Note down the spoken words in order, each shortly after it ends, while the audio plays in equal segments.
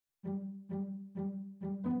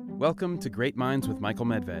Welcome to Great Minds with Michael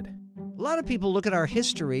Medved. A lot of people look at our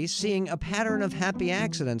history seeing a pattern of happy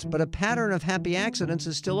accidents, but a pattern of happy accidents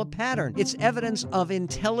is still a pattern. It's evidence of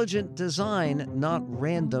intelligent design, not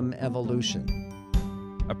random evolution.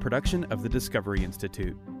 A production of the Discovery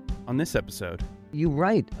Institute. On this episode, You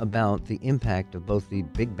write about the impact of both the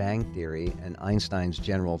Big Bang Theory and Einstein's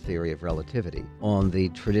general theory of relativity on the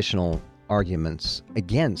traditional arguments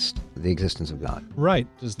against the existence of God. Right.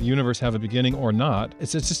 Does the universe have a beginning or not?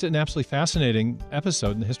 It's just an absolutely fascinating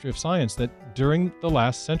episode in the history of science that during the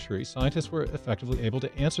last century, scientists were effectively able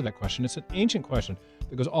to answer that question. It's an ancient question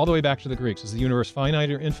that goes all the way back to the Greeks. Is the universe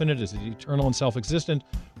finite or infinite? Is it eternal and self-existent?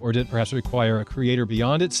 Or did it perhaps require a creator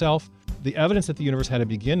beyond itself? The evidence that the universe had a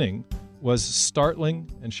beginning was startling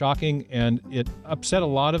and shocking, and it upset a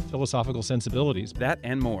lot of philosophical sensibilities. that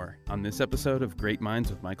and more on this episode of Great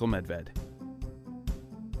Minds with Michael Medved.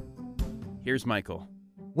 Here's Michael.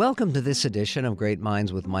 Welcome to this edition of Great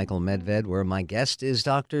Minds with Michael Medved, where my guest is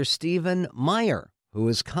Dr. Stephen Meyer, who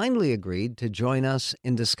has kindly agreed to join us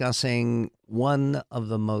in discussing one of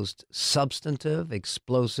the most substantive,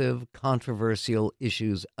 explosive, controversial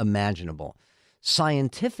issues imaginable: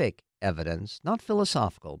 scientific evidence, not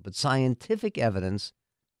philosophical, but scientific evidence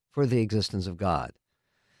for the existence of God.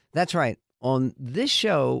 That's right. On this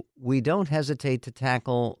show, we don't hesitate to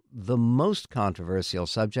tackle the most controversial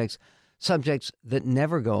subjects that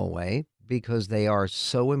never go away because they are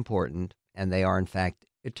so important and they are, in fact,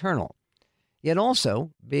 eternal. Yet also,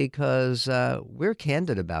 because we're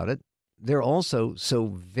candid about it, they're also so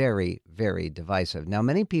very, very divisive. Now,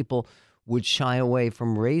 many people would shy away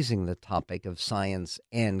from raising the topic of science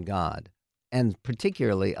and God, and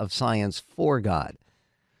particularly of science for God.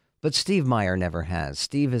 But Steve Meyer never has.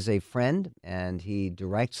 Steve is a friend, and he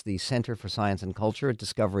directs the Center for Science and Culture at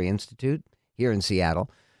Discovery Institute here in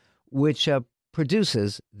Seattle, which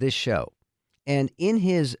produces this show. And in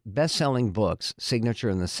his best-selling books,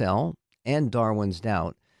 Signature in the Cell and Darwin's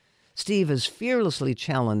Doubt, Steve has fearlessly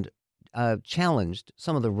challenged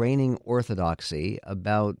some of the reigning orthodoxy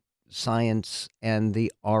about science and the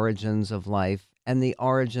origins of life and the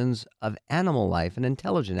origins of animal life and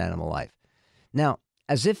intelligent animal life. Now,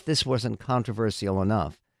 as if this wasn't controversial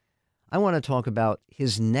enough, I want to talk about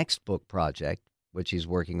his next book project, which he's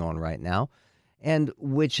working on right now, and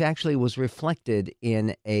which actually was reflected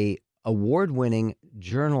in a award-winning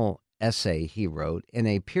journal essay he wrote in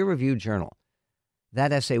a peer-reviewed journal.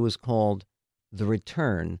 That essay was called The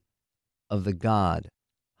Return of the God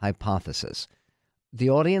Hypothesis. The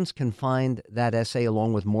audience can find that essay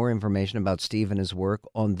along with more information about Steve and his work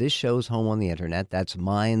on this show's home on the internet. That's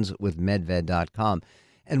mindswithmedved.com.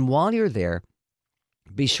 And while you're there,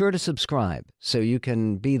 be sure to subscribe so you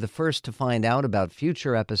can be the first to find out about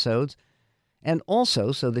future episodes, and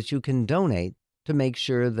also so that you can donate to make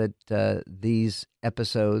sure that these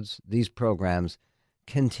episodes, these programs,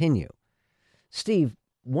 continue. Steve,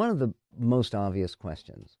 one of the most obvious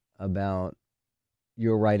questions about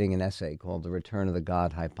you're writing an essay called The Return of the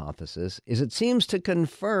God Hypothesis is it seems to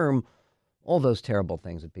confirm all those terrible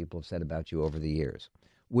things that people have said about you over the years,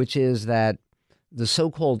 which is that the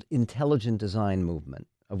so-called intelligent design movement,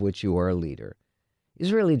 of which you are a leader,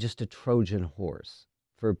 is really just a Trojan horse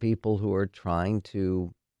for people who are trying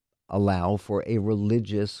to allow for a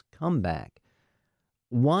religious comeback.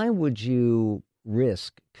 Why would you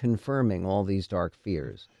risk confirming all these dark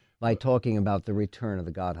fears by talking about the return of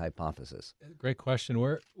the God hypothesis? Great question.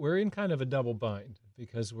 We're in kind of a double bind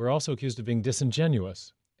because we're also accused of being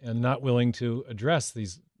disingenuous and not willing to address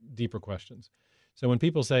these deeper questions. So when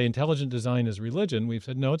people say intelligent design is religion, we've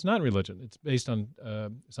said, no, it's not religion. It's based on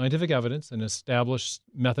scientific evidence, an established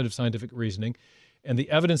method of scientific reasoning, and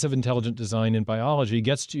the evidence of intelligent design in biology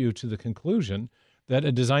gets you to the conclusion that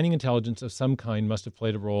a designing intelligence of some kind must have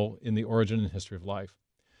played a role in the origin and history of life.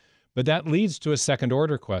 But that leads to a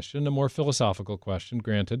second-order question, a more philosophical question,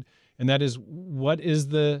 granted, and that is, what is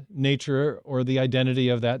the nature or the identity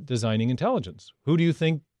of that designing intelligence? Who do you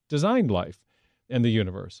think designed life and the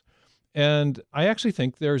universe? And I actually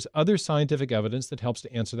think there's other scientific evidence that helps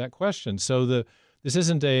to answer that question. So this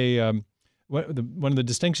isn't one of the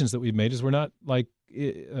distinctions that we've made is we're not like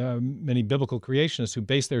many biblical creationists who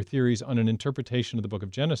base their theories on an interpretation of the book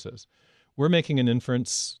of Genesis. We're making an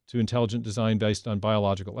inference to intelligent design based on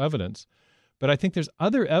biological evidence. But I think there's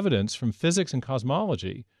other evidence from physics and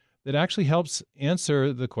cosmology that actually helps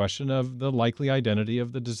answer the question of the likely identity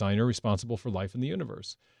of the designer responsible for life in the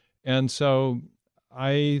universe. And so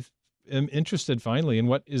I am interested finally in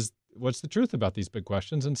what's the truth about these big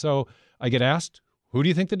questions. And so I get asked, who do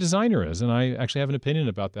you think the designer is? And I actually have an opinion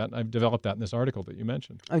about that. And I've developed that in this article that you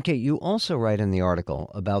mentioned. Okay, you also write in the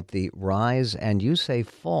article about the rise and you say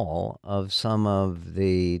fall of some of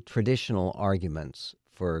the traditional arguments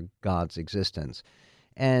for God's existence.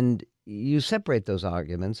 And you separate those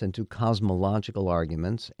arguments into cosmological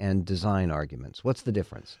arguments and design arguments. What's the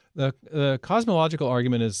difference? The cosmological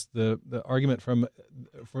argument is the argument from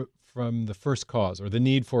the first cause, or the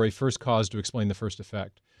need for a first cause to explain the first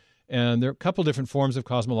effect. And there are a couple different forms of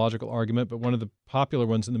cosmological argument, but one of the popular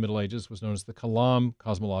ones in the Middle Ages was known as the Kalam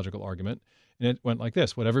cosmological argument. And it went like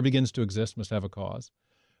this: whatever begins to exist must have a cause.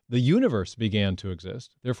 The universe began to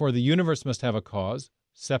exist. Therefore, the universe must have a cause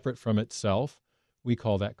separate from itself. We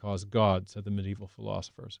call that cause God, said the medieval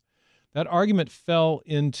philosophers. That argument fell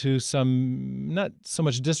into some, not so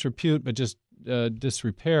much disrepute, but just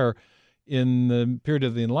disrepair in the period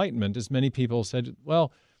of the Enlightenment, as many people said,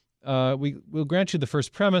 well, we'll grant you the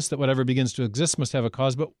first premise that whatever begins to exist must have a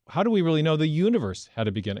cause, but how do we really know the universe had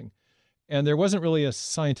a beginning? And there wasn't really a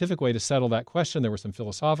scientific way to settle that question. There were some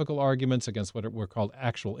philosophical arguments against what were called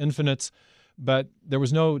actual infinites, but there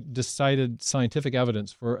was no decided scientific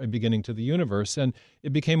evidence for a beginning to the universe. And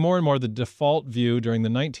it became more and more the default view during the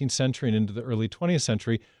 19th century and into the early 20th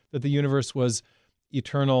century that the universe was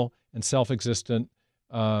eternal and self-existent.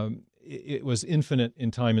 It was infinite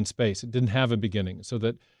in time and space. It didn't have a beginning, so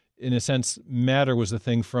that in a sense, matter was the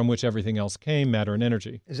thing from which everything else came, matter and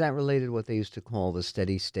energy. Is that related to what they used to call the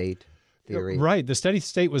steady state theory? Right. The steady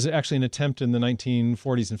state was actually an attempt in the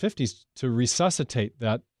 1940s and 50s to resuscitate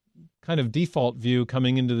that kind of default view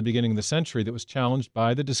coming into the beginning of the century that was challenged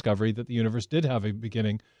by the discovery that the universe did have a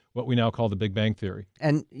beginning, what we now call the Big Bang Theory.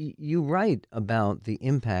 And you write about the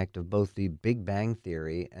impact of both the Big Bang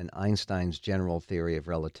Theory and Einstein's general theory of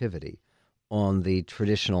relativity on the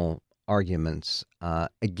traditional arguments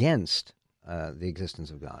against the existence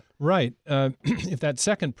of God. Right. If that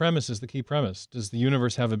second premise is the key premise, does the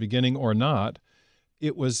universe have a beginning or not?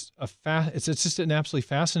 It was it's just an absolutely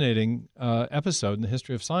fascinating episode in the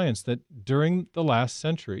history of science that during the last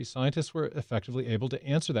century, scientists were effectively able to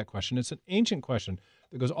answer that question. It's an ancient question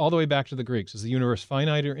that goes all the way back to the Greeks. Is the universe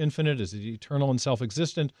finite or infinite? Is it eternal and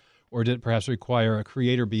self-existent? Or did it perhaps require a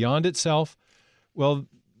creator beyond itself? Well,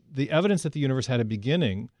 the evidence that the universe had a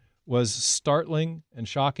beginning was startling and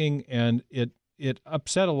shocking, and it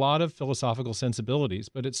upset a lot of philosophical sensibilities.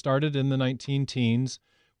 But it started in the 19-teens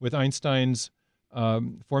with Einstein's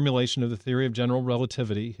formulation of the theory of general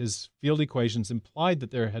relativity. His field equations implied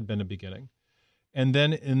that there had been a beginning. And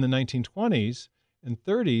then in the 1920s and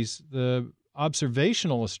 30s, the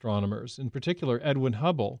observational astronomers, in particular Edwin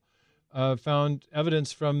Hubble, found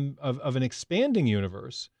evidence of an expanding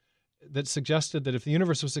universe that suggested that if the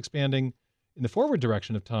universe was expanding in the forward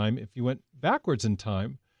direction of time, if you went backwards in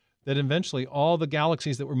time, that eventually all the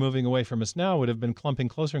galaxies that were moving away from us now would have been clumping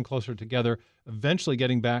closer and closer together, eventually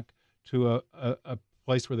getting back to a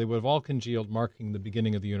place where they would have all congealed, marking the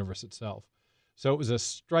beginning of the universe itself. So it was a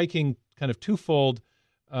striking kind of twofold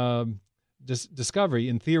discovery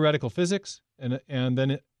in theoretical physics, and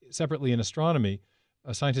then separately in astronomy.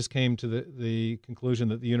 Scientists came to the conclusion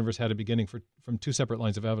that the universe had a beginning from two separate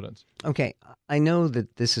lines of evidence. Okay, I know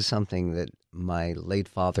that this is something that my late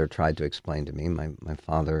father tried to explain to me. My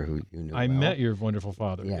father, who you knew I well, met your wonderful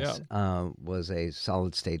father. yes, Yeah. was a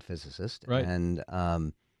solid-state physicist. Right. And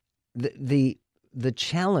the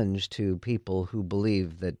challenge to people who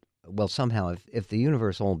believe that, well, somehow if the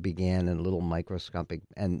universe all began in a little microscopic,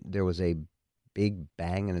 and there was a big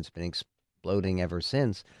bang and it's been exploding ever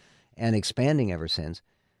since, and expanding ever since.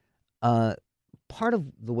 Part of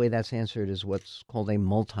the way that's answered is what's called a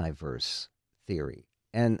multiverse theory.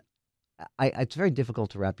 And it's very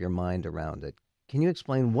difficult to wrap your mind around it. Can you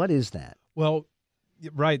explain what is that? Well,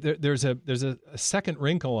 right. There's a second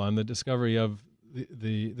wrinkle on the discovery of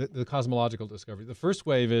the cosmological discovery. The first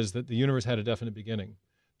wave is that the universe had a definite beginning.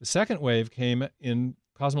 The second wave came in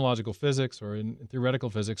cosmological physics or in theoretical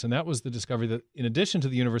physics, and that was the discovery that in addition to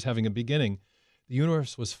the universe having a beginning, the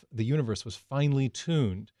universe was finely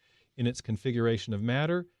tuned in its configuration of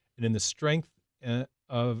matter and in the strength and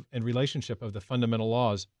relationship of the fundamental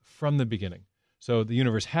laws from the beginning. So the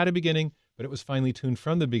universe had a beginning, but it was finely tuned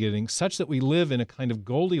from the beginning, such that we live in a kind of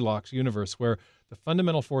Goldilocks universe where the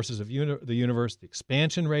fundamental forces of the universe, the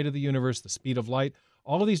expansion rate of the universe, the speed of light,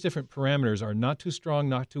 all of these different parameters are not too strong,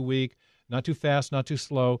 not too weak, not too fast, not too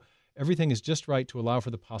slow. Everything is just right to allow for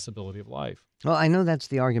the possibility of life. Well, I know that's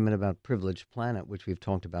the argument about privileged planet, which we've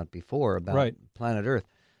talked about before, about planet Earth.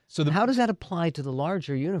 So how does that apply to the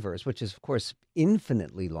larger universe, which is, of course,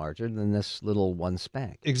 infinitely larger than this little one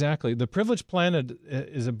speck? Exactly. The Privileged Planet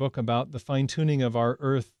is a book about the fine-tuning of our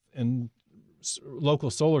Earth and local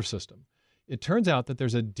solar system. it turns out that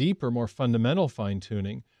there's a deeper, more fundamental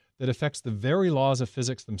fine-tuning that affects the very laws of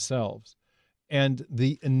physics themselves. And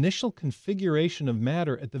the initial configuration of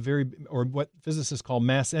matter at the or what physicists call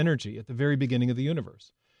mass energy, at the very beginning of the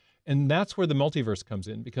universe. And that's where the multiverse comes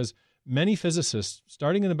in, because many physicists,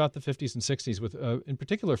 starting in about the 50s and 60s, with in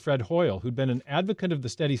particular Fred Hoyle, who'd been an advocate of the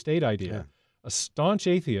steady state idea, a staunch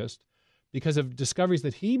atheist, because of discoveries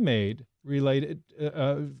that he made,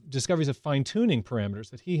 discoveries of fine-tuning parameters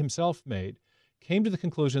that he himself made, came to the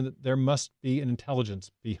conclusion that there must be an intelligence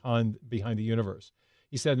behind the universe.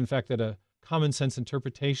 He said, in fact, that a common sense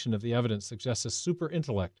interpretation of the evidence suggests a super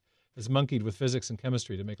intellect has monkeyed with physics and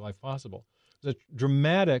chemistry to make life possible. It was a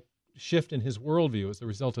dramatic shift in his worldview as a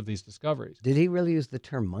result of these discoveries. Did he really use the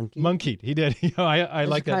term monkey? Monkeyed, he did. I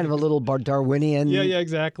like that. Kind of a little Darwinian. Yeah,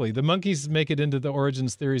 exactly. The monkeys make it into the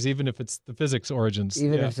origins theories, even if it's the physics origins.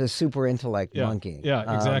 Even if it's a super intellect monkey.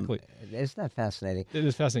 Yeah, exactly. Isn't that fascinating? It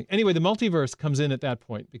is fascinating. Anyway, the multiverse comes in at that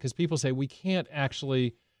point because people say we can't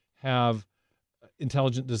actually have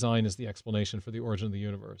intelligent design as the explanation for the origin of the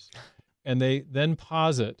universe. And they then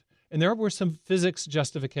posit, and there were some physics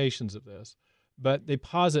justifications of this, but they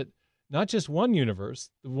posit not just one universe,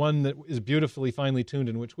 the one that is beautifully finely tuned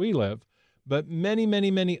in which we live, but many,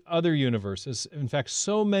 many, many other universes. In fact,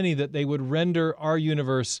 so many that they would render our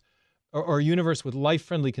universe or a universe with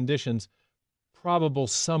life-friendly conditions probable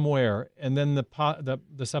somewhere. And then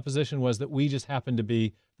the supposition was that we just happen to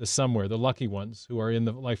be the somewhere, the lucky ones who are in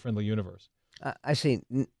the life-friendly universe. I see.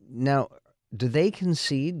 Now, do they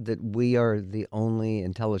concede that we are the only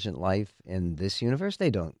intelligent life in this universe?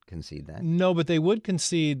 They don't concede that. No, but they would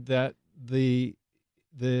concede that the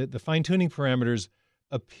fine-tuning parameters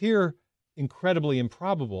appear incredibly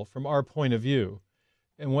improbable from our point of view.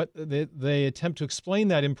 And what they attempt to explain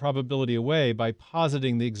that improbability away by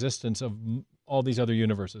positing the existence of all these other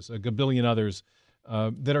universes, a gabillion others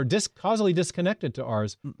that are causally disconnected to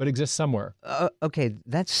ours, but exist somewhere. Okay,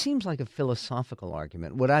 that seems like a philosophical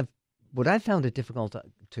argument. What I've found it difficult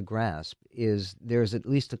to grasp is there's at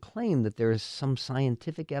least a claim that there is some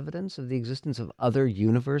scientific evidence of the existence of other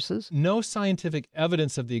universes. No scientific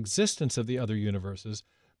evidence of the existence of the other universes,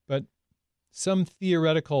 but some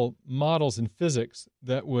theoretical models in physics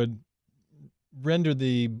that would render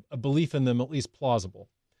a belief in them at least plausible.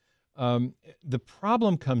 The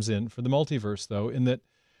problem comes in for the multiverse, though, in that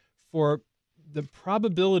for the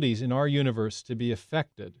probabilities in our universe to be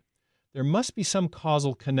affected, there must be some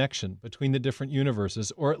causal connection between the different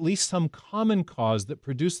universes, or at least some common cause that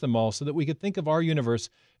produced them all, so that we could think of our universe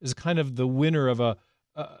as kind of the winner of a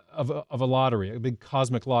lottery, a big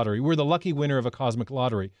cosmic lottery. We're the lucky winner of a cosmic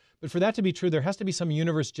lottery. But for that to be true, there has to be some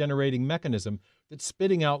universe-generating mechanism that's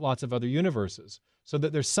spitting out lots of other universes, so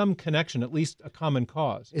that there's some connection, at least a common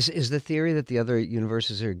cause. Is the theory that the other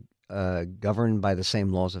universes are governed by the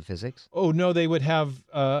same laws of physics? Oh, no, they would have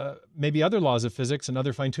maybe other laws of physics and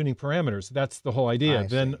other fine-tuning parameters. That's the whole idea.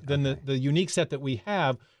 Then the unique set that we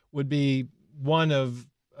have would be one of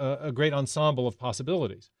a great ensemble of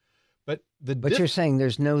possibilities. But you're saying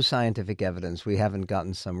there's no scientific evidence. We haven't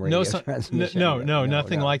gotten some radio transmission. No,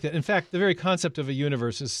 nothing like that. In fact, the very concept of a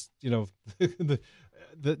universe is,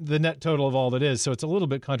 the net total of all that is. So it's a little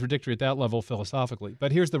bit contradictory at that level philosophically.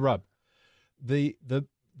 But here's the rub: the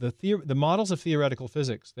models of theoretical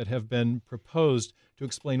physics that have been proposed to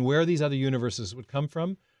explain where these other universes would come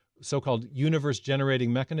from, so-called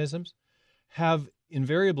universe-generating mechanisms, have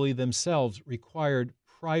invariably themselves required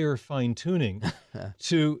prior fine-tuning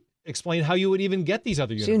to explain how you would even get these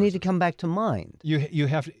other universes. So you need to come back to mind. You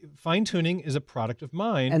have fine-tuning is a product of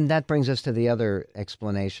mind. And that brings us to the other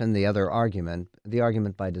explanation, the other argument, the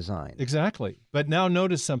argument by design. Exactly. But now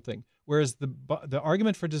notice something. Whereas the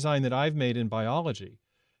argument for design that I've made in biology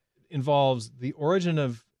involves the origin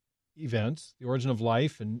of events, the origin of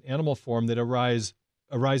life and animal form that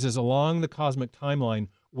arises along the cosmic timeline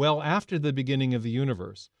well after the beginning of the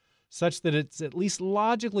universe, such that it's at least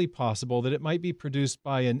logically possible that it might be produced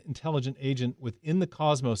by an intelligent agent within the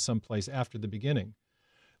cosmos someplace after the beginning.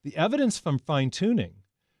 The evidence from fine-tuning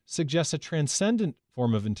suggests a transcendent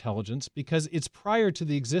form of intelligence because it's prior to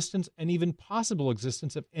the existence and even possible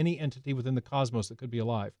existence of any entity within the cosmos that could be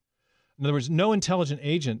alive. In other words, no intelligent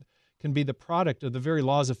agent can be the product of the very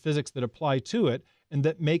laws of physics that apply to it and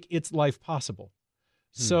that make its life possible.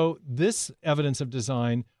 So this evidence of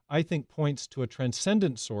design, I think, points to a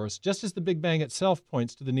transcendent source, just as the Big Bang itself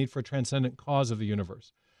points to the need for a transcendent cause of the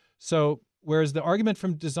universe. So whereas the argument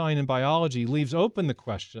from design in biology leaves open the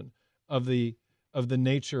question of the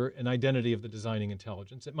nature and identity of the designing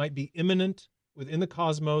intelligence, it might be immanent within the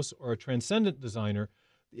cosmos or a transcendent designer.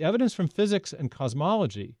 The evidence from physics and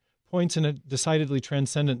cosmology points in a decidedly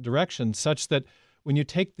transcendent direction, such that when you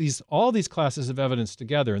take all these classes of evidence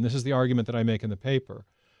together, and this is the argument that I make in the paper,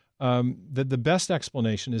 that the best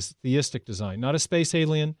explanation is theistic design, not a space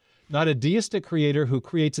alien, not a deistic creator who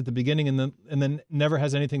creates at the beginning and then never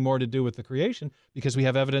has anything more to do with the creation, because we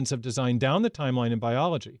have evidence of design down the timeline in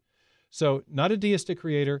biology. So not a deistic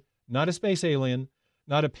creator, not a space alien,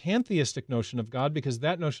 not a pantheistic notion of God, because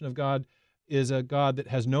that notion of God is a God that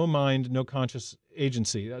has no mind, no conscious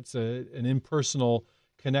agency. That's an impersonal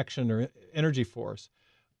connection or energy force.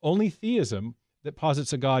 Only theism, that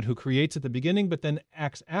posits a God who creates at the beginning but then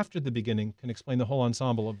acts after the beginning, can explain the whole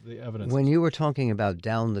ensemble of the evidence. When you were talking about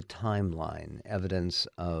down the timeline, evidence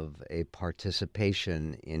of a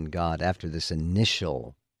participation in God after this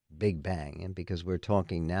initial Big Bang, and because we're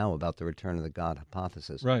talking now about the return of the God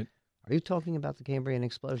hypothesis, right? Are you talking about the Cambrian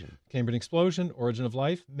explosion? Cambrian explosion, origin of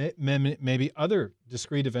life, maybe other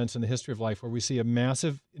discrete events in the history of life where we see a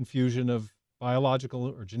massive infusion of biological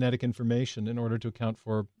or genetic information in order to account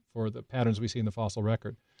for the patterns we see in the fossil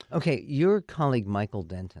record. Okay, your colleague Michael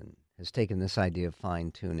Denton has taken this idea of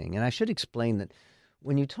fine-tuning, and I should explain that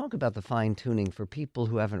when you talk about the fine-tuning, for people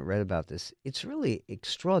who haven't read about this, it's really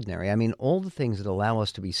extraordinary. I mean, all the things that allow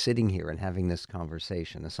us to be sitting here and having this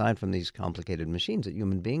conversation, aside from these complicated machines that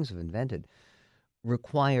human beings have invented,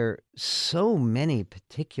 require so many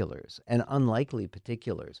particulars and unlikely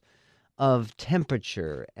particulars of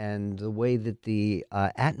temperature and the way that the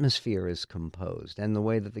atmosphere is composed and the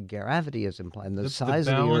way that the gravity is implied, and the size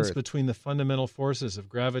of the balance Earth. Between the fundamental forces of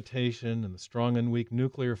gravitation and the strong and weak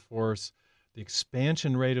nuclear force, the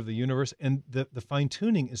expansion rate of the universe, and the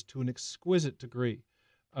fine-tuning is to an exquisite degree.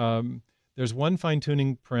 There's one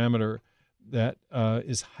fine-tuning parameter that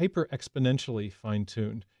is hyper-exponentially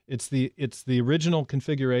fine-tuned. It's the original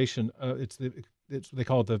configuration. They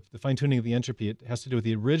call it the fine-tuning of the entropy. It has to do with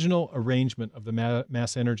the original arrangement of the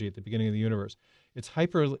mass energy at the beginning of the universe. It's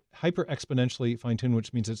hyper-exponentially fine-tuned,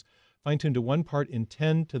 which means it's fine-tuned to 1 part in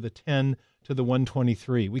 10 to the 10 to the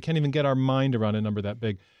 123. We can't even get our mind around a number that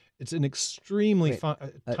big. It's an extremely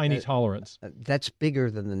tiny tolerance. That's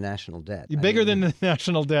bigger than the national debt. Bigger than the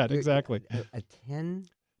national debt, exactly. A 10?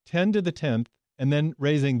 10 to the 10th, and then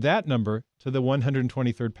raising that number to the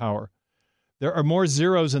 123rd power. There are more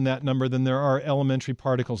zeros in that number than there are elementary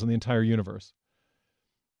particles in the entire universe.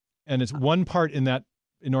 And it's 1 part in that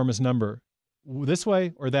enormous number. This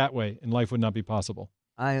way or that way, and life would not be possible.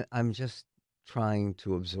 I'm just trying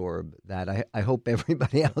to absorb that. I hope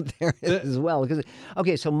everybody out there is as well.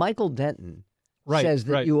 Okay, so Michael Denton says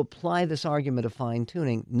that you apply this argument of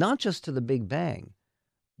fine-tuning not just to the Big Bang,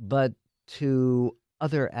 but to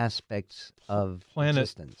other aspects of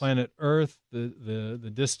existence. Planet Earth,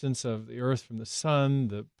 the distance of the Earth from the sun,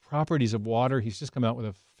 the properties of water. He's just come out with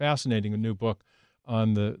a fascinating new book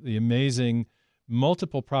on the amazing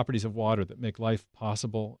multiple properties of water that make life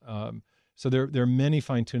possible. So there are many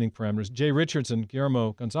fine-tuning parameters. Jay Richards and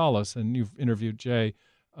Guillermo Gonzalez, and you've interviewed Jay,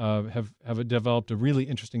 have developed a really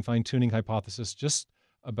interesting fine-tuning hypothesis just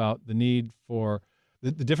about the need for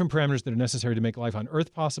the different parameters that are necessary to make life on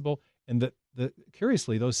Earth possible, and that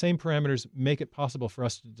curiously, those same parameters make it possible for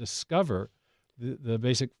us to discover the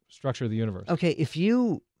basic structure of the universe. Okay, if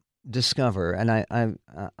you discover, and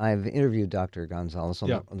I've interviewed Dr. Gonzalez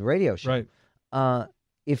on the radio show, right.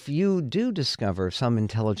 If you do discover some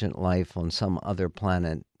intelligent life on some other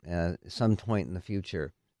planet some point in the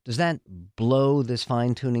future, does that blow this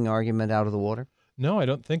fine-tuning argument out of the water? No, I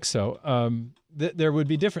don't think so. There are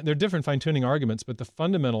different fine-tuning arguments, but the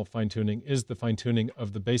fundamental fine-tuning is the fine-tuning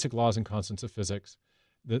of the basic laws and constants of physics,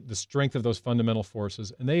 the strength of those fundamental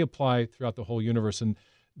forces, and they apply throughout the whole universe. And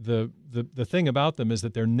the thing about them is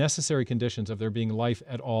that they're necessary conditions of there being life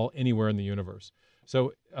at all anywhere in the universe.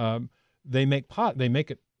 So they make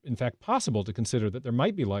it, in fact, possible to consider that there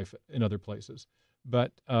might be life in other places.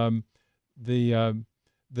 But there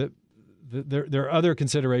are other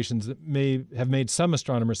considerations that may have made some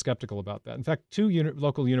astronomers skeptical about that. In fact, two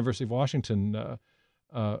local University of Washington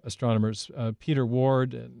astronomers, Peter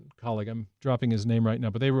Ward and colleague, I'm dropping his name right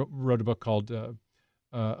now, but they wrote a book called,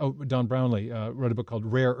 Don Brownlee wrote a book called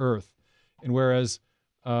Rare Earth. And whereas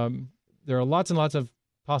there are lots and lots of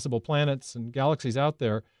possible planets and galaxies out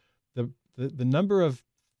there, the number of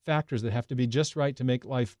factors that have to be just right to make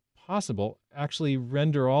life possible actually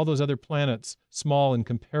render all those other planets small in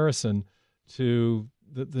comparison to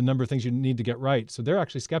the number of things you need to get right. So they're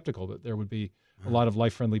actually skeptical that there would be a lot of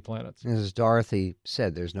life-friendly planets. As Dorothy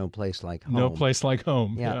said, there's no place like home. No place like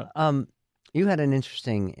home. Yeah. You had an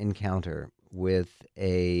interesting encounter with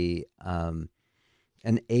an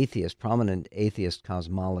atheist, prominent atheist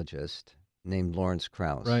cosmologist named Lawrence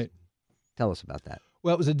Krauss. Right. Tell us about that.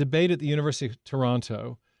 Well, it was a debate at the University of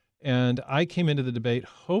Toronto, And I came into the debate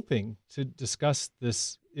hoping to discuss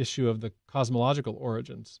this issue of the cosmological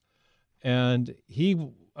origins. And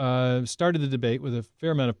he started the debate with a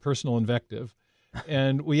fair amount of personal invective.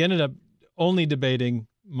 And we ended up only debating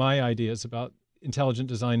my ideas about intelligent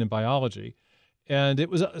design and biology. And it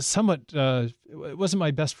was somewhat, it wasn't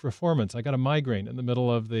my best performance. I got a migraine in the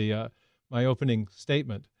middle of my opening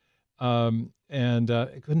statement. And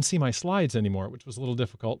I couldn't see my slides anymore, which was a little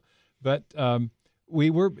difficult. But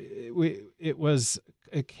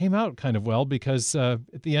it came out kind of well because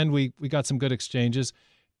at the end we got some good exchanges.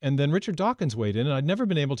 And then Richard Dawkins weighed in, and I'd never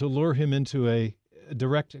been able to lure him into a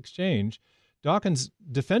direct exchange. Dawkins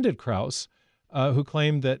defended Krauss, who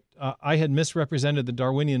claimed that I had misrepresented the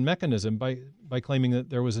Darwinian mechanism by claiming that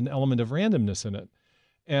there was an element of randomness in it.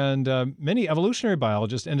 And many evolutionary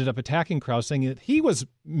biologists ended up attacking Krauss, saying that he was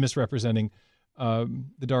misrepresenting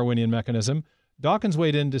the Darwinian mechanism. Dawkins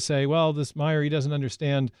weighed in to say, well, this Meyer, he doesn't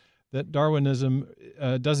understand that Darwinism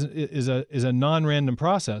is a non-random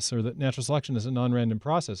process, or that natural selection is a non-random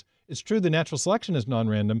process. It's true that natural selection is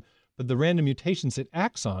non-random, but the random mutations it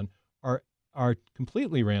acts on are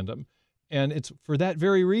completely random. And it's for that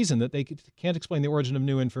very reason that they can't explain the origin of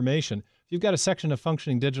new information. If you've got a section of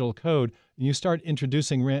functioning digital code and you start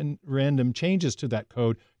introducing random changes to that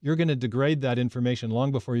code, you're going to degrade that information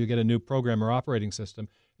long before you get a new program or operating system.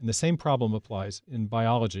 And the same problem applies in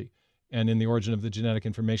biology and in the origin of the genetic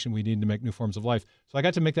information we need to make new forms of life. So I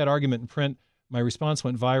got to make that argument in print. My response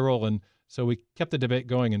went viral, and so we kept the debate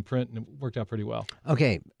going in print, and it worked out pretty well.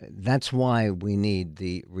 Okay, that's why we need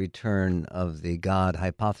the return of the God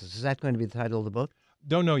hypothesis. Is that going to be the title of the book?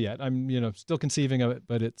 Don't know yet. I'm still conceiving of it,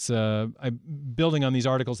 but it's I'm building on these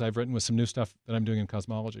articles I've written with some new stuff that I'm doing in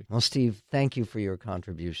cosmology. Well, Steve, thank you for your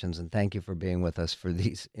contributions, and thank you for being with us for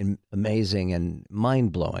these amazing and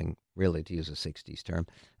mind-blowing, really, to use a 60s term,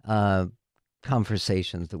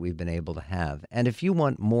 conversations that we've been able to have. And if you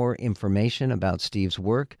want more information about Steve's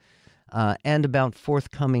work and about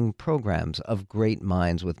forthcoming programs of Great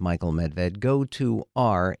Minds with Michael Medved, go to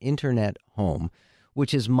our internet home,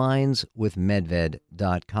 which is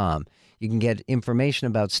mindswithmedved.com. You can get information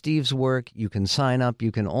about Steve's work. You can sign up.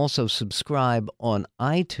 You can also subscribe on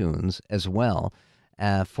iTunes as well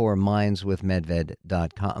for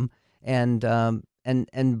mindswithmedved.com.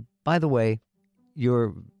 And by the way,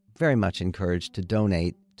 you're very much encouraged to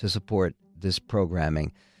donate to support this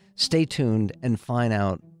programming. Stay tuned and find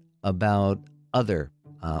out about other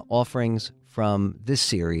offerings from this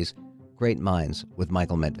series, Great Minds with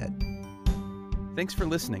Michael Medved. Thanks for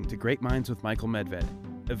listening to Great Minds with Michael Medved,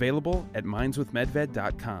 available at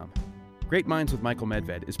mindswithmedved.com. Great Minds with Michael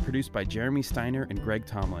Medved is produced by Jeremy Steiner and Greg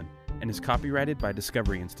Tomlin and is copyrighted by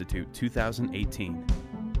Discovery Institute 2018.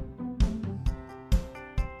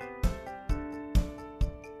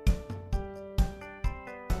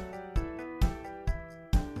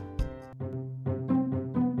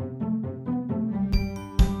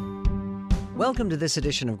 Welcome to this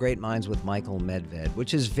edition of Great Minds with Michael Medved,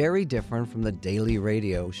 which is very different from the daily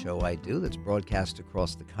radio show I do that's broadcast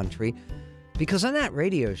across the country. Because on that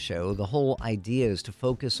radio show, the whole idea is to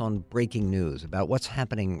focus on breaking news about what's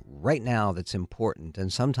happening right now that's important.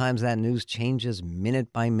 And sometimes that news changes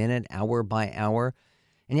minute by minute, hour by hour,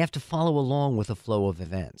 and you have to follow along with the flow of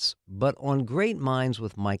events. But on Great Minds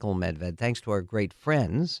with Michael Medved, thanks to our great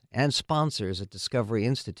friends and sponsors at Discovery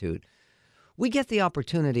Institute, we get the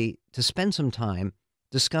opportunity to spend some time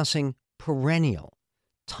discussing perennial,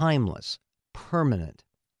 timeless, permanent,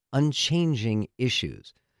 unchanging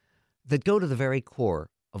issues that go to the very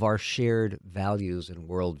core of our shared values and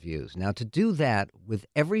worldviews. Now, to do that with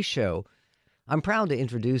every show, I'm proud to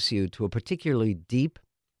introduce you to a particularly deep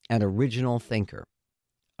and original thinker,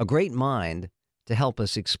 a great mind to help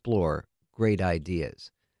us explore great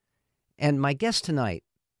ideas. And my guest tonight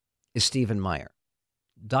is Stephen Meyer.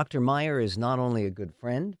 Dr. Meyer is not only a good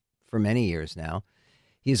friend for many years now,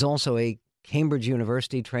 he's also a Cambridge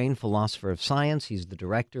University-trained philosopher of science. He's the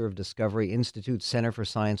director of Discovery Institute Center for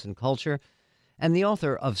Science and Culture and the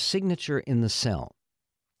author of Signature in the Cell,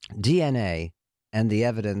 DNA and the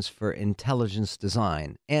Evidence for Intelligence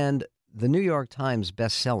Design, and the New York Times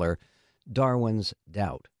bestseller, Darwin's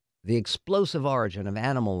Doubt, The Explosive Origin of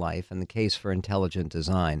Animal Life and the Case for Intelligent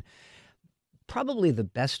Design. Probably the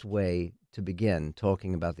best way to begin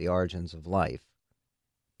talking about the origins of life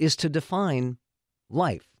is to define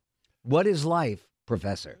life. What is life,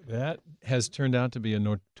 Professor? That has turned out to be a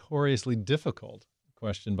notoriously difficult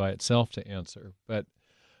question by itself to answer. But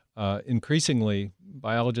increasingly,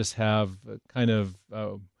 biologists have a kind of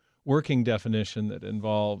working definition that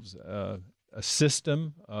involves a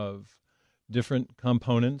system of different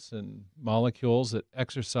components and molecules that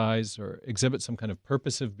exercise or exhibit some kind of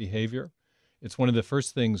purposive behavior. It's one of the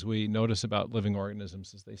first things we notice about living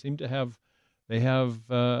organisms is they seem to have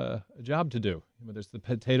a job to do. There's the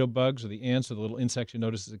potato bugs or the ants or the little insects you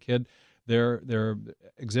notice as a kid. They're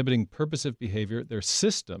exhibiting purposive behavior. They're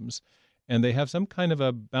systems, and they have some kind of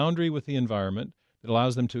a boundary with the environment that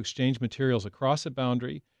allows them to exchange materials across a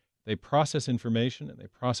boundary. They process information and they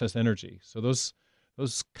process energy. So those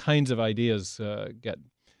kinds of ideas get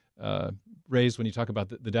raised when you talk about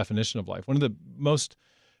the definition of life. One of the most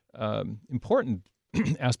important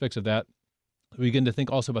aspects of that, we begin to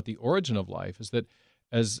think also about the origin of life, is that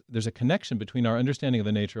as there's a connection between our understanding of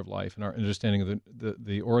the nature of life and our understanding of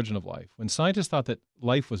the origin of life. When scientists thought that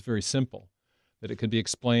life was very simple, that it could be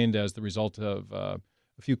explained as the result of a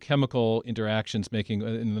few chemical interactions making,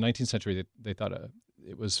 in the 19th century, they thought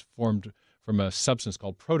it was formed from a substance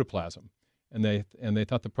called protoplasm. And they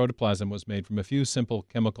thought the protoplasm was made from a few simple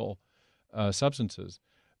chemical substances.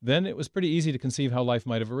 Then it was pretty easy to conceive how life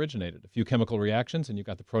might have originated. A few chemical reactions, and you've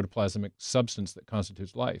got the protoplasmic substance that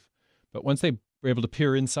constitutes life. But once they were able to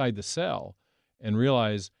peer inside the cell and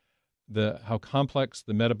realize how complex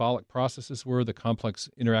the metabolic processes were, the complex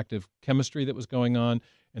interactive chemistry that was going on,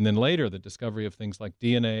 and then later the discovery of things like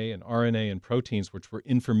DNA and RNA and proteins, which were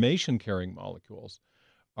information-carrying molecules,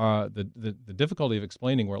 the difficulty of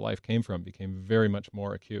explaining where life came from became very much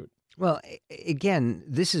more acute. Well, again,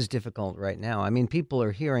 this is difficult right now. I mean, people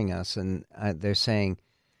are hearing us and they're saying,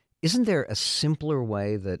 isn't there a simpler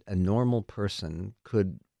way that a normal person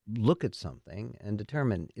could look at something and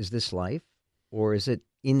determine, is this life or is it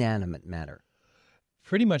inanimate matter?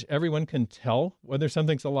 Pretty much everyone can tell whether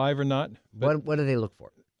something's alive or not. What do they look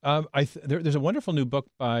for? There's a wonderful new book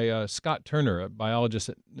by Scott Turner, a biologist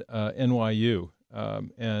at NYU,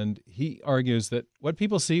 and he argues that what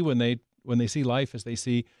people see when they see life is they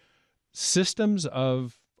see systems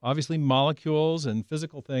of obviously molecules and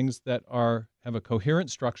physical things that have a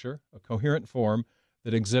coherent structure, a coherent form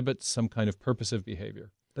that exhibits some kind of purposive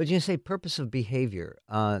behavior. But you say purposive behavior.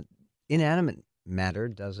 Inanimate matter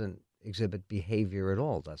doesn't exhibit behavior at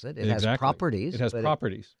all, does it? It Exactly. has properties. It has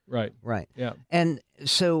properties, right? Right. Yeah. And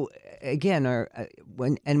so again,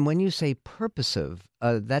 when you say purposive,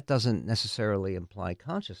 that doesn't necessarily imply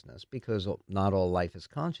consciousness, because not all life is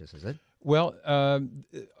conscious, is it? Well,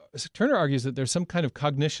 Turner argues that there's some kind of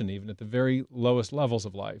cognition even at the very lowest levels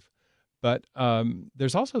of life. But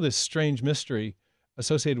there's also this strange mystery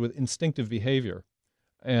associated with instinctive behavior.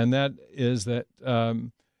 And that is that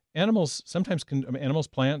animals,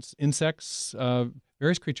 plants, insects,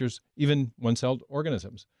 various creatures, even one-celled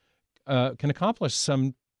organisms, can accomplish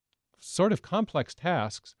some sort of complex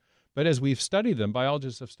tasks. But as we've studied them,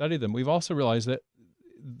 biologists have studied them, we've also realized that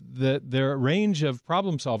their range of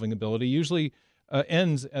problem-solving ability usually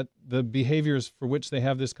ends at the behaviors for which they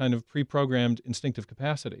have this kind of pre-programmed instinctive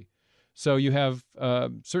capacity. So you have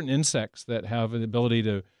certain insects that have an ability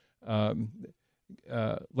to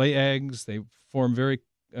lay eggs. They form very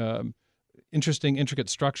interesting, intricate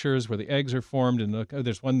structures where the eggs are formed. And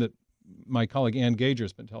there's one that my colleague Ann Gager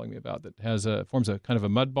has been telling me about that forms a kind of a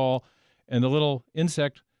mud ball. And the little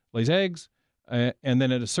insect lays eggs, and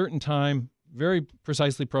then at a certain time, very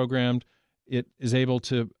precisely programmed, it is able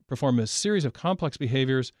to perform a series of complex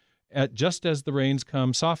behaviors just as the rains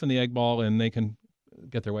come, soften the egg ball, and they can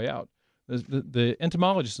get their way out. The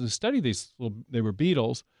entomologists who studied they were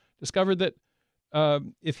beetles, discovered that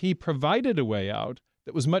if he provided a way out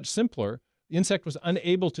that was much simpler, the insect was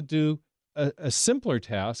unable to do a simpler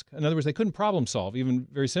task. In other words, they couldn't problem solve, even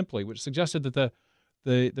very simply, which suggested that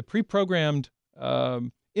the pre-programmed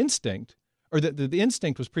instinct, or that the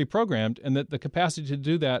instinct was pre-programmed, and that the capacity to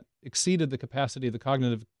do that exceeded the capacity of the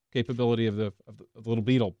cognitive capability of the little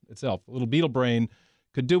beetle itself. The little beetle brain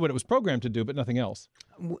could do what it was programmed to do, but nothing else.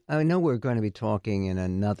 I know we're going to be talking in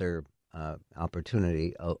another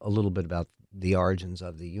opportunity a little bit about the origins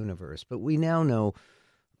of the universe, but we now know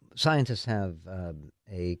scientists have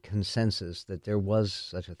a consensus that there was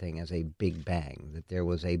such a thing as a Big Bang, that there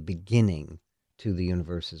was a beginning to the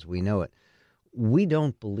universe as we know it. We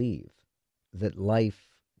don't believe that life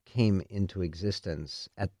came into existence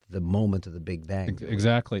at the moment of the Big Bang.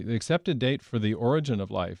 Exactly. The accepted date for the origin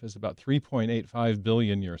of life is about 3.85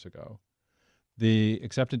 billion years ago. The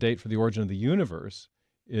accepted date for the origin of the universe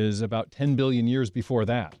is about 10 billion years before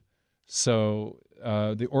that. So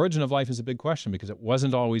the origin of life is a big question because it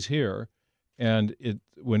wasn't always here. And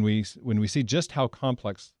when we see just how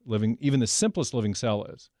complex even the simplest living cell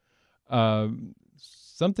is,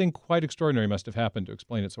 something quite extraordinary must have happened to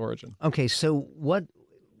explain its origin. Okay, so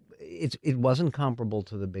it wasn't comparable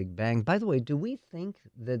to the Big Bang. By the way, do we think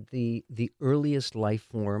that the earliest life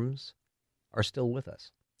forms are still with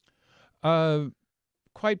us?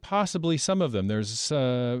 Quite possibly some of them. There's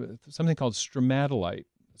something called stromatolite,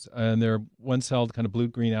 and they're one-celled kind of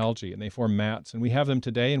blue-green algae, and they form mats. And we have them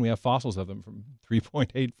today, and we have fossils of them from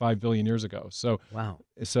 3.85 billion years ago. So, Wow.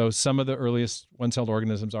 So some of the earliest one-celled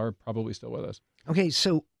organisms are probably still with us. Okay,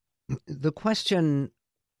 so the question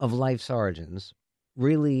of life's origins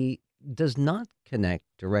really does not connect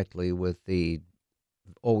directly with the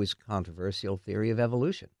always controversial theory of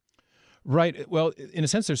evolution. Right. Well, in a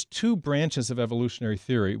sense, there's two branches of evolutionary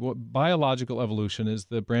theory. Well, biological evolution is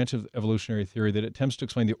the branch of evolutionary theory that attempts to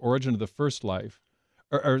explain the origin of the first life,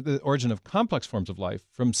 or the origin of complex forms of life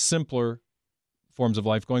from simpler forms of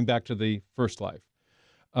life going back to the first life.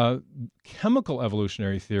 Chemical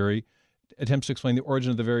evolutionary theory attempts to explain the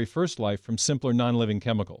origin of the very first life from simpler non-living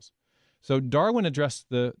chemicals. So Darwin addressed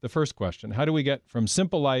the first question: how do we get from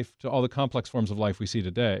simple life to all the complex forms of life we see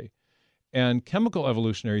today? And chemical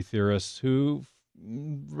evolutionary theorists who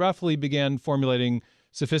roughly began formulating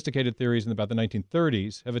sophisticated theories in about the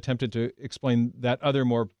 1930s have attempted to explain that other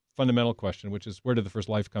more fundamental question, which is where did the first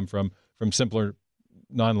life come from simpler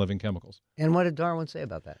non-living chemicals. And what did Darwin say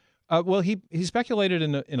about that? Well, he speculated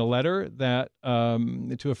in a letter that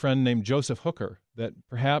to a friend named Joseph Hooker that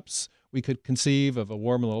perhaps we could conceive of a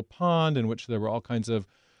warm little pond in which there were all kinds of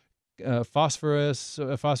phosphorus,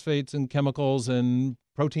 phosphates and chemicals and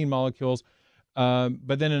protein molecules.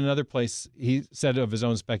 But then in another place, he said of his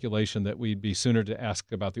own speculation that we'd be sooner to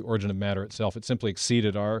ask about the origin of matter itself. It simply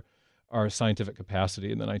exceeded our scientific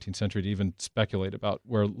capacity in the 19th century to even speculate about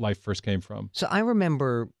where life first came from. So I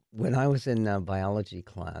remember when I was in biology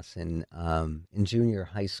class in junior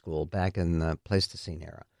high school back in the Pleistocene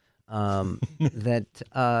era,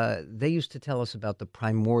 that they used to tell us about the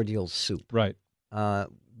primordial soup. Right.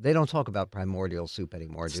 They don't talk about primordial soup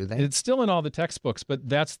anymore, do they? It's still in all the textbooks, but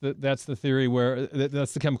that's the theory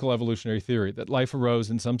that's the chemical evolutionary theory, that life arose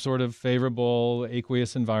in some sort of favorable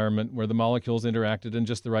aqueous environment where the molecules interacted in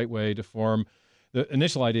just the right way to form. The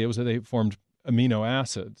initial idea was that they formed amino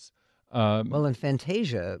acids. Well, in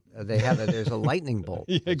Fantasia, there's a lightning bolt.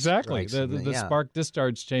 Exactly. The spark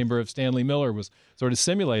discharge chamber of Stanley Miller was sort of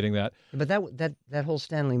simulating that. But that whole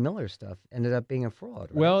Stanley Miller stuff ended up being a fraud,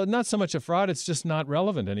 right? Well, not so much a fraud, it's just not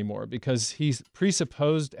relevant anymore because he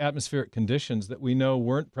presupposed atmospheric conditions that we know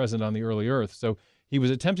weren't present on the early Earth. So he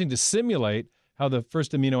was attempting to simulate how the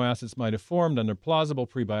first amino acids might have formed under plausible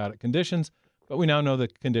prebiotic conditions, but we now know the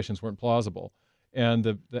conditions weren't plausible. And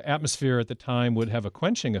the atmosphere at the time would have a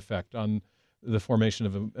quenching effect on the formation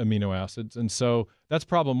of amino acids. And so that's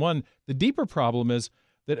problem one. The deeper problem is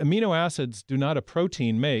that amino acids do not a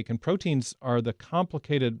protein make, and proteins are the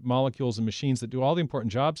complicated molecules and machines that do all the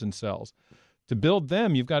important jobs in cells. To build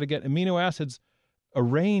them, you've got to get amino acids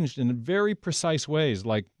arranged in very precise ways,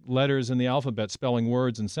 like letters in the alphabet spelling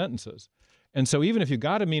words and sentences. And so even if you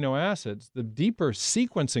got amino acids, the deeper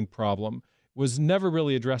sequencing problem was never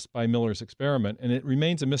really addressed by Miller's experiment, and it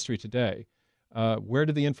remains a mystery today. Where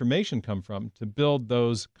did the information come from to build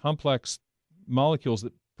those complex molecules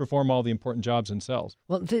that perform all the important jobs in cells?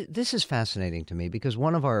 Well, this is fascinating to me because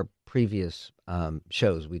one of our previous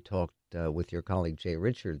shows, we talked with your colleague Jay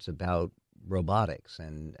Richards about robotics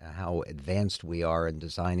and how advanced we are in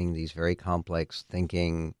designing these very complex,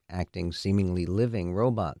 thinking, acting, seemingly living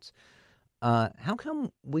robots. How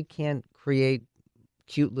come we can't create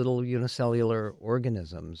cute little unicellular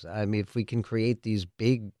organisms? I mean, if we can create these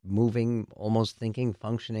big, moving, almost thinking,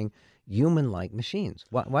 functioning, human-like machines,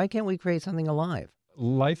 why can't we create something alive?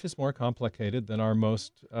 Life is more complicated than our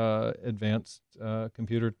most advanced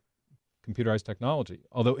computerized technology,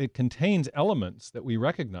 although it contains elements that we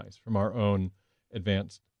recognize from our own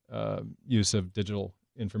advanced use of digital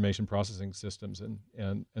information processing systems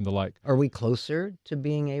and the like. Are we closer to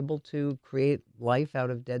being able to create life out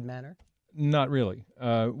of dead matter? Not really.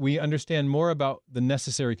 We understand more about the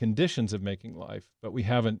necessary conditions of making life, but we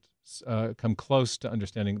haven't come close to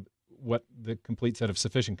understanding what the complete set of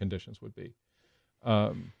sufficient conditions would be.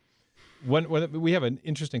 We have an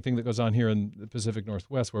interesting thing that goes on here in the Pacific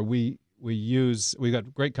Northwest where we've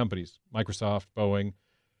got great companies, Microsoft, Boeing.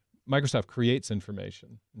 Microsoft creates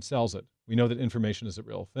information and sells it. We know that information is a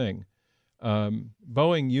real thing.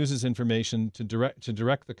 Boeing uses information to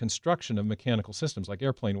direct the construction of mechanical systems like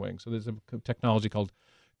airplane wings. So there's a technology called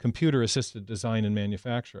computer-assisted design and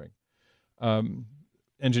manufacturing.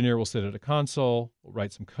 Engineer will sit at a console, will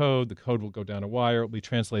write some code. The code will go down a wire. It will be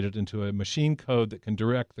translated into a machine code that can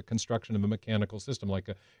direct the construction of a mechanical system like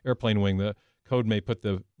an airplane wing. The code may put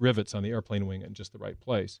the rivets on the airplane wing in just the right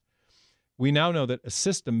place. We now know that a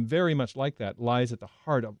system very much like that lies at the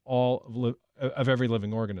heart of of every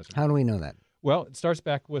living organism. How do we know that? Well, it starts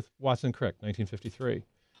back with Watson Crick, 1953.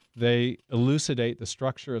 they elucidate the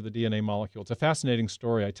structure of the DNA molecule. It's a fascinating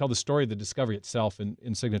story. I tell the story of the discovery itself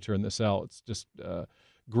in Signature in the Cell. It's just a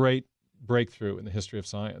great breakthrough in the history of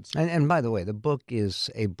science. And by the way, the book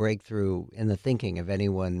is a breakthrough in the thinking of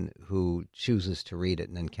anyone who chooses to read it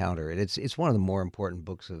and encounter it. It's one of the more important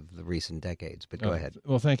books of the recent decades. But go ahead.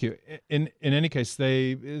 Well, thank you. In any case,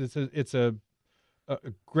 it's a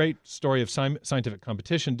great story of scientific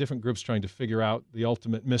competition, different groups trying to figure out the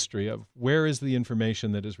ultimate mystery of where is the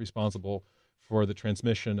information that is responsible for the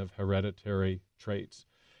transmission of hereditary traits.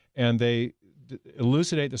 And they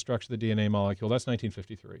elucidate the structure of the DNA molecule. That's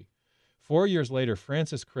 1953. 4 years later,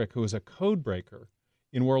 Francis Crick, who was a code breaker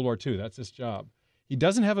in World War II, that's his job. He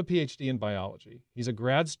doesn't have a PhD in biology. He's a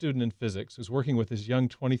grad student in physics who's working with this young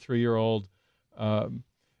 23-year-old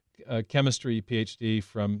chemistry PhD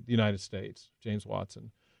from the United States, James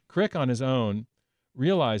Watson. Crick, on his own,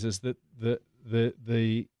 realizes that the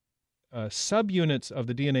subunits of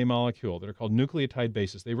the DNA molecule that are called nucleotide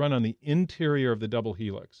bases, they run on the interior of the double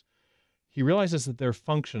helix. He realizes that they're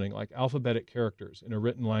functioning like alphabetic characters in a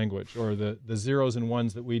written language, or the zeros and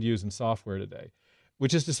ones that we'd use in software today,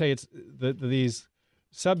 which is to say it's these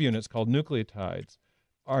subunits called nucleotides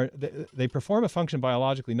they perform a function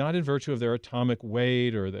biologically not in virtue of their atomic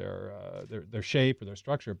weight or their shape or their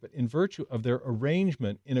structure, but in virtue of their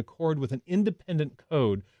arrangement in accord with an independent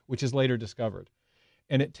code which is later discovered.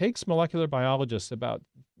 And it takes molecular biologists about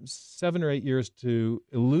 7 or 8 years to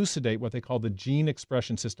elucidate what they call the gene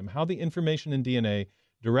expression system, how the information in DNA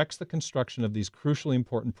directs the construction of these crucially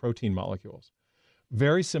important protein molecules.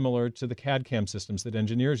 Very similar to the CAD/CAM systems that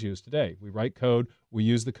engineers use today. We write code, we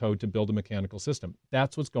use the code to build a mechanical system.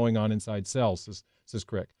 That's what's going on inside cells, says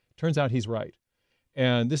Crick. Turns out he's right.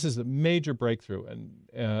 And this is a major breakthrough,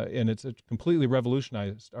 and it's completely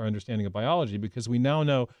revolutionized our understanding of biology, because we now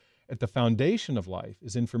know at the foundation of life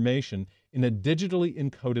is information in a digitally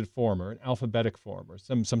encoded form, or an alphabetic form, or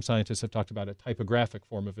some scientists have talked about a typographic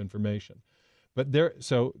form of information.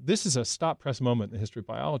 So this is a stop-press moment in the history of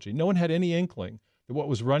biology. No one had any inkling that what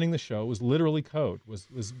was running the show was literally code, was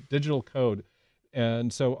digital code.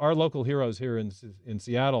 And so our local heroes here in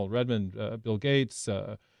Seattle, Redmond, Bill Gates,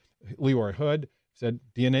 Leroy Hood, said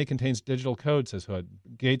DNA contains digital code, says Hood.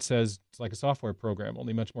 Gates says it's like a software program,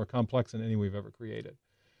 only much more complex than any we've ever created.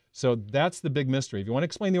 So that's the big mystery. If you want to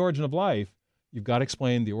explain the origin of life, you've got to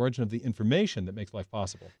explain the origin of the information that makes life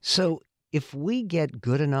possible. So if we get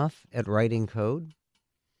good enough at writing code?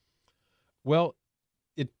 Well,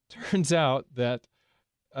 it turns out that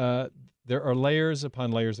there are layers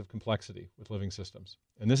upon layers of complexity with living systems.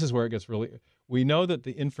 And this is where it gets we know that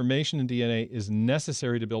the information in DNA is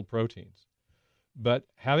necessary to build proteins. But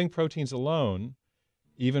having proteins alone,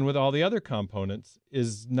 even with all the other components,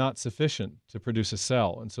 is not sufficient to produce a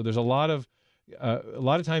cell. And so there's a lot of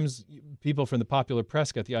times people from the popular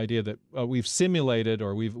press get the idea that we've simulated,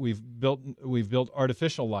 or we've built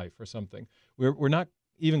artificial life or something. We're not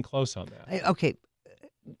even close on that. Okay.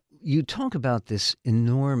 You talk about this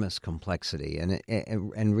enormous complexity,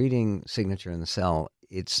 and reading Signature in the Cell,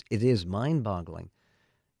 it is mind-boggling.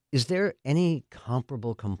 Is there any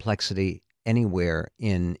comparable complexity anywhere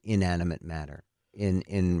in inanimate matter,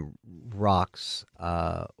 in rocks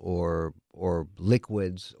or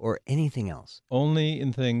liquids or anything else? Only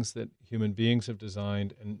in things that human beings have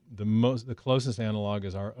designed, and the closest analog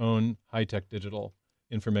is our own high-tech digital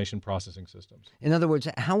information processing systems. In other words,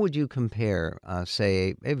 how would you compare,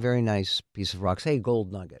 say, a very nice piece of rock, say a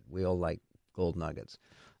gold nugget? We all like gold nuggets.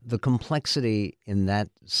 The complexity in that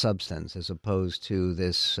substance as opposed to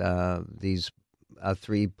these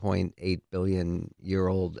 3.8 billion year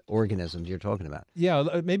old organisms you're talking about.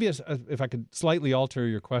 Yeah, maybe if I could slightly alter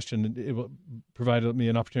your question, it will provide me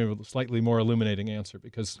an opportunity for a slightly more illuminating answer,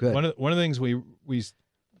 because one of the things we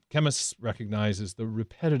chemists recognize is the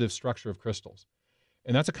repetitive structure of crystals.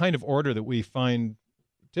 And that's a kind of order that we find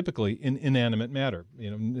typically in inanimate matter.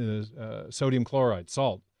 Sodium chloride,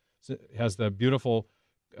 salt, has the beautiful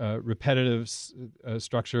repetitive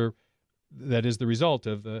structure that is the result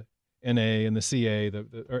of the Na and the Ca,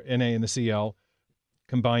 or Na and the Cl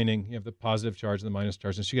combining. You have the positive charge and the minus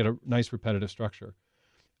charge, and so you get a nice repetitive structure.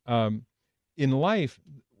 In life,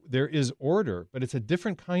 there is order, but it's a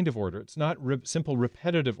different kind of order. It's not simple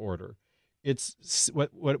repetitive order. It's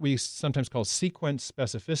what we sometimes call sequence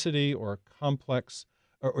specificity, or complex,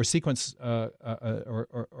 or sequence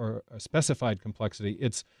or specified complexity.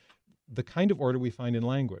 It's the kind of order we find in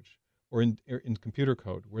language or in computer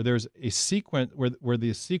code, where there's a sequence, where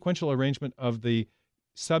the sequential arrangement of the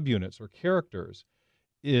subunits or characters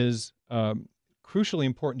is crucially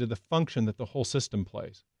important to the function that the whole system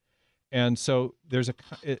plays. And so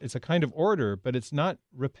it's a kind of order, but it's not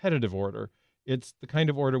repetitive order. It's the kind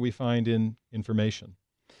of order we find in information.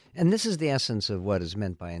 And this is the essence of what is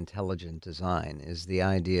meant by intelligent design, is the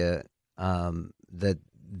idea that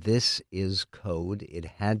this is code. It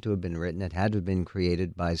had to have been written. It had to have been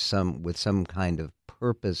created by with some kind of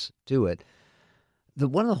purpose to it.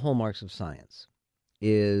 One of the hallmarks of science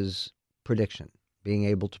is prediction, being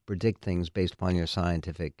able to predict things based upon your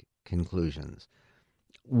scientific conclusions.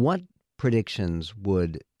 What predictions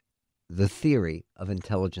would the theory of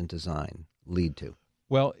intelligent design lead to?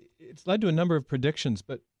 Well, it's led to a number of predictions,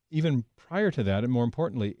 but even prior to that, and more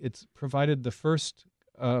importantly, it's provided the first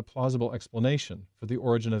plausible explanation for the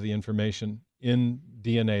origin of the information in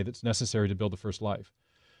DNA that's necessary to build the first life.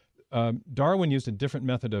 Darwin used a different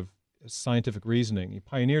method of scientific reasoning. He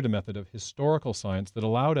pioneered a method of historical science that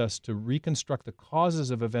allowed us to reconstruct the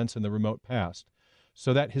causes of events in the remote past.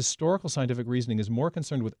 So that historical scientific reasoning is more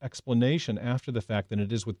concerned with explanation after the fact than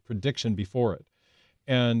it is with prediction before it.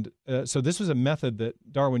 And so this was a method that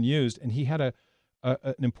Darwin used, and he had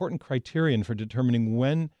an important criterion for determining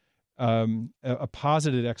when a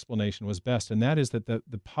posited explanation was best, and that is that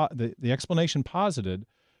the explanation posited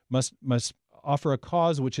must offer a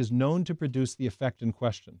cause which is known to produce the effect in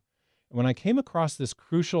question. And when I came across this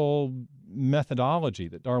crucial methodology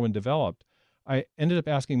that Darwin developed, I ended up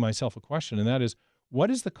asking myself a question, and that is, what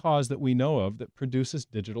is the cause that we know of that produces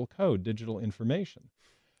digital code, digital information?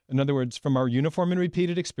 In other words, from our uniform and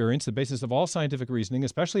repeated experience, the basis of all scientific reasoning,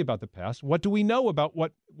 especially about the past, what do we know about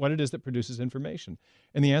what it is that produces information?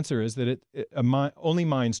 And the answer is that only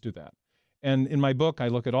minds do that. And in my book, I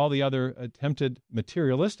look at all the other attempted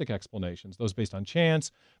materialistic explanations, those based on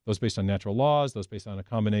chance, those based on natural laws, those based on a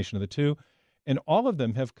combination of the two. And all of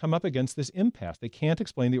them have come up against this impasse. They can't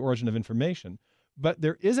explain the origin of information. But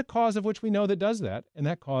there is a cause of which we know that does that, and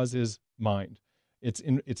that cause is mind. It's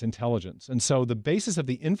intelligence. And so the basis of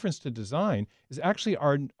the inference to design is actually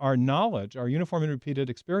our knowledge, our uniform and repeated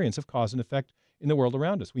experience of cause and effect in the world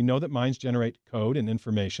around us. We know that minds generate code and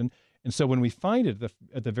information. And so when we find it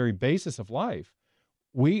at the very basis of life,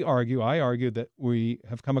 I argue that we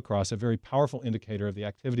have come across a very powerful indicator of the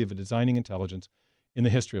activity of a designing intelligence in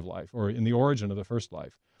the history of life, or in the origin of the first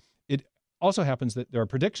life. It also happens that there are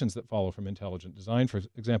predictions that follow from intelligent design. For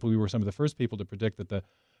example, we were some of the first people to predict that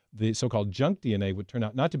the so-called junk DNA would turn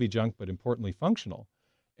out not to be junk, but importantly functional.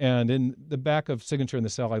 And in the back of Signature in the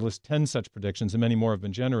Cell, I list 10 such predictions, and many more have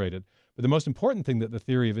been generated. But the most important thing that the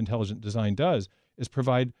theory of intelligent design does is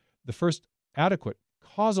provide the first adequate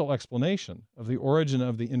causal explanation of the origin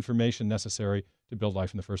of the information necessary to build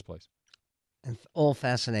life in the first place. And all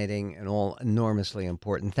fascinating and all enormously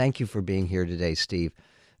important. Thank you for being here today, Steve.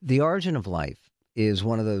 The origin of life is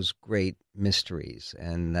one of those great mysteries,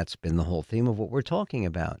 and that's been the whole theme of what we're talking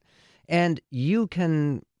about. And you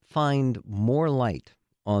can find more light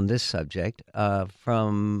on this subject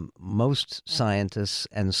from most scientists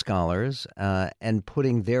and scholars and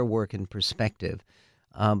putting their work in perspective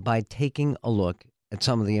by taking a look at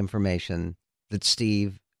some of the information that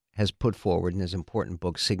Steve has put forward in his important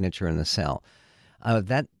book, Signature in the Cell.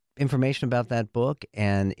 That information about that book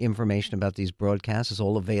and information about these broadcasts is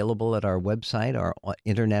all available at our website, our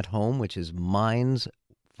internet home, which is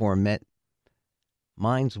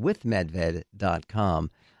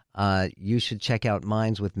mindswithmedved.com. You should check out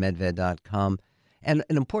mindswithmedved.com. And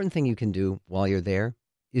an important thing you can do while you're there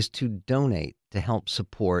is to donate to help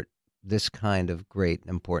support this kind of great,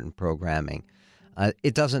 important programming.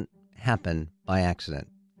 It doesn't happen by accident.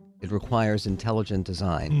 It requires intelligent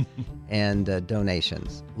design and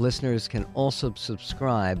donations. Listeners can also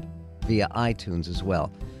subscribe via iTunes as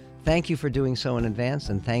well. Thank you for doing so in advance,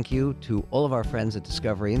 and thank you to all of our friends at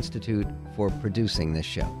Discovery Institute for producing this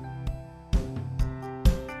show.